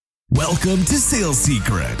Welcome to Sales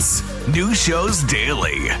Secrets. New shows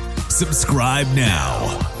daily. Subscribe now.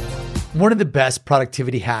 One of the best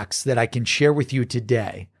productivity hacks that I can share with you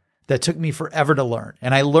today that took me forever to learn.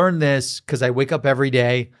 And I learned this because I wake up every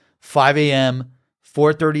day, 5 a.m.,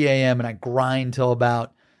 4:30 a.m., and I grind till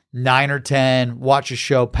about 9 or 10, watch a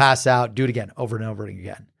show, pass out, do it again, over and over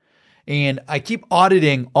again. And I keep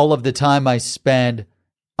auditing all of the time I spend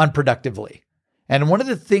unproductively. And one of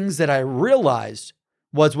the things that I realized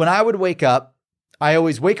was when I would wake up, I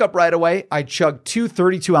always wake up right away. I chug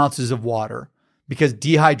 32 ounces of water because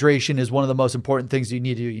dehydration is one of the most important things you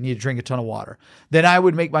need to do. You need to drink a ton of water. Then I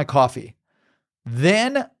would make my coffee.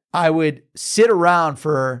 Then I would sit around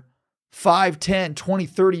for 5, 10, 20,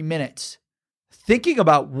 30 minutes thinking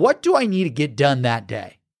about what do I need to get done that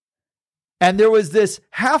day. And there was this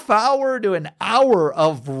half hour to an hour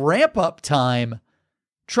of ramp up time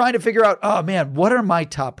trying to figure out, oh man, what are my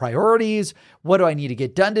top priorities? What do I need to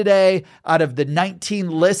get done today? Out of the 19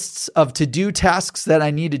 lists of to-do tasks that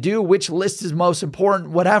I need to do, which list is most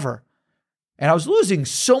important, whatever. And I was losing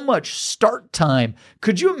so much start time.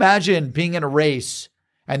 Could you imagine being in a race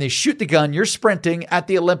and they shoot the gun, you're sprinting at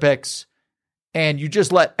the Olympics, and you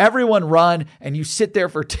just let everyone run and you sit there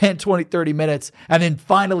for 10, 20, 30 minutes and then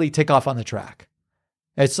finally take off on the track?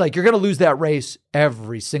 It's like you're going to lose that race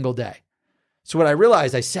every single day. So what I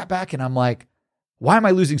realized, I sat back and I'm like, why am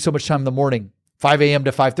I losing so much time in the morning? 5 a.m.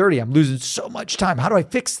 to 5:30. I'm losing so much time. How do I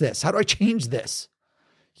fix this? How do I change this?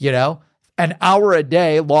 You know, an hour a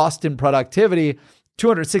day lost in productivity,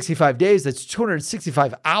 265 days. That's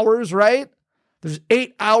 265 hours, right? There's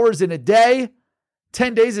 8 hours in a day.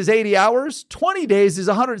 10 days is 80 hours. 20 days is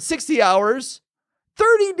 160 hours.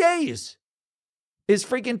 30 days is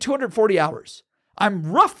freaking 240 hours. I'm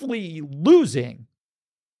roughly losing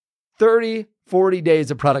 30, 40 days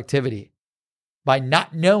of productivity by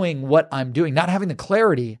not knowing what I'm doing, not having the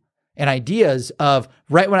clarity and ideas of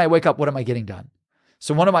right when I wake up, what am I getting done?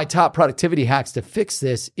 So one of my top productivity hacks to fix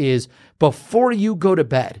this is before you go to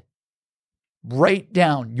bed, write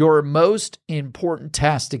down your most important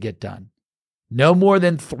tasks to get done. No more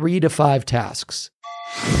than 3 to 5 tasks.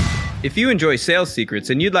 If you enjoy Sales Secrets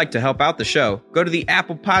and you'd like to help out the show, go to the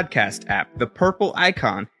Apple Podcast app, the purple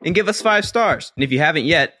icon, and give us 5 stars. And if you haven't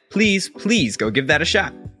yet, please go give that a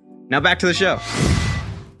shot. Now back to the show.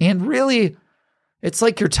 And really, it's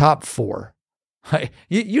like your top 4.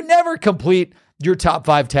 You never complete your top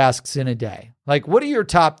 5 tasks in a day. Like, what are your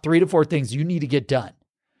top 3 to 4 things you need to get done?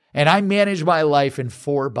 And I manage my life in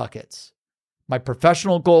 4 buckets: my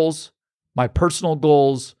professional goals, my personal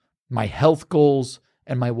goals, my health goals,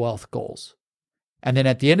 and my wealth goals. And then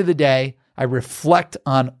at the end of the day, I reflect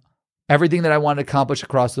on everything that I want to accomplish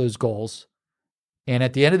across those goals. And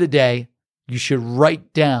at the end of the day, you should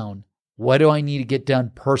write down, what do I need to get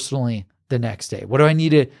done personally the next day? What do I need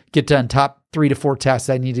to get done? Top 3 to 4 tasks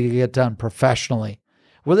I need to get done professionally.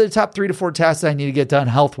 What are the top 3 to 4 tasks I need to get done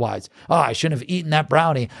health-wise? Oh, I shouldn't have eaten that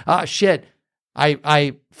brownie. Ah, shit.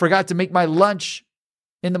 I forgot to make my lunch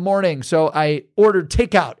in the morning, so I ordered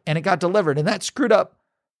takeout and it got delivered, and that screwed up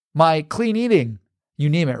my clean eating. You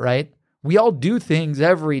name it, right? We all do things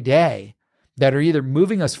every day that are either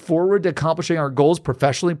moving us forward to accomplishing our goals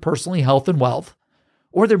professionally, personally, health, and wealth,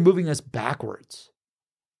 or they're moving us backwards.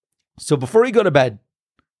 So before you go to bed,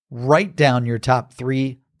 write down your top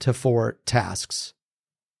 3 to 4 tasks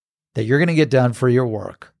that you're going to get done for your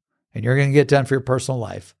work and you're going to get done for your personal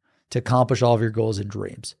life to accomplish all of your goals and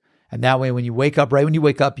dreams. And that way, when you wake up, right when you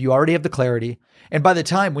wake up, you already have the clarity. And by the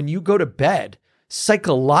time when you go to bed,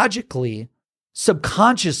 psychologically,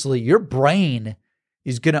 subconsciously, your brain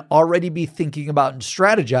is going to already be thinking about and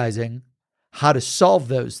strategizing how to solve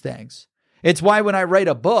those things. It's why when I write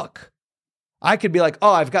a book, I could be like,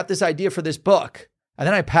 oh, I've got this idea for this book. And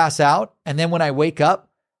then I pass out. And then when I wake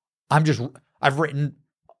up, I've written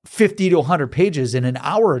 50 to 100 pages in an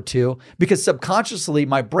hour or two because subconsciously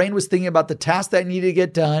my brain was thinking about the task that I needed to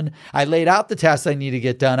get done. I laid out the tasks I needed to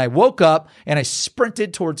get done. I woke up and I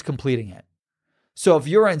sprinted towards completing it. So if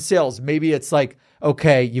you're in sales, maybe it's like,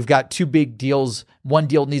 okay, you've got 2 big deals. One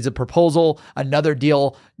deal needs a proposal. Another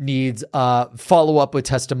deal needs follow up with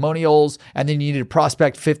testimonials. And then you need to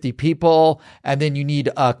prospect 50 people. And then you need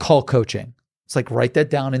call coaching. It's like, write that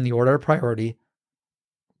down in the order of priority.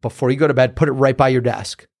 Before you go to bed, put it right by your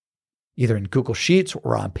desk, either in Google Sheets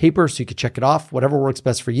or on paper so you can check it off, whatever works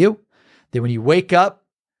best for you. Then when you wake up,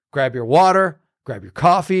 grab your water, grab your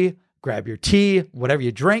coffee, grab your tea, whatever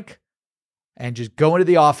you drink, and just go into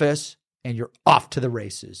the office and you're off to the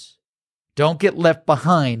races. Don't get left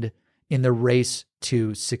behind in the race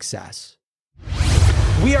to success.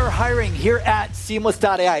 We are hiring here at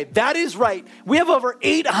Seamless.ai. That is right. We have over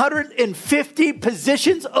 850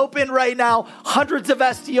 positions open right now, hundreds of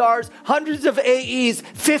SDRs, hundreds of AEs,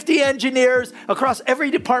 50 engineers across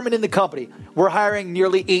every department in the company. We're hiring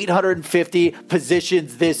nearly 850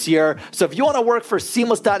 positions this year. So if you want to work for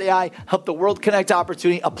Seamless.ai, help the world connect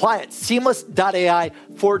opportunity, apply at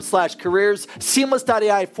Seamless.ai/careers,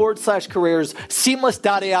 Seamless.ai/careers,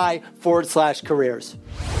 Seamless.ai/careers.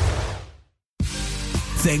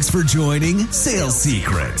 Thanks for joining Sales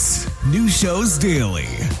Secrets. New shows daily.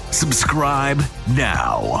 Subscribe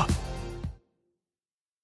now.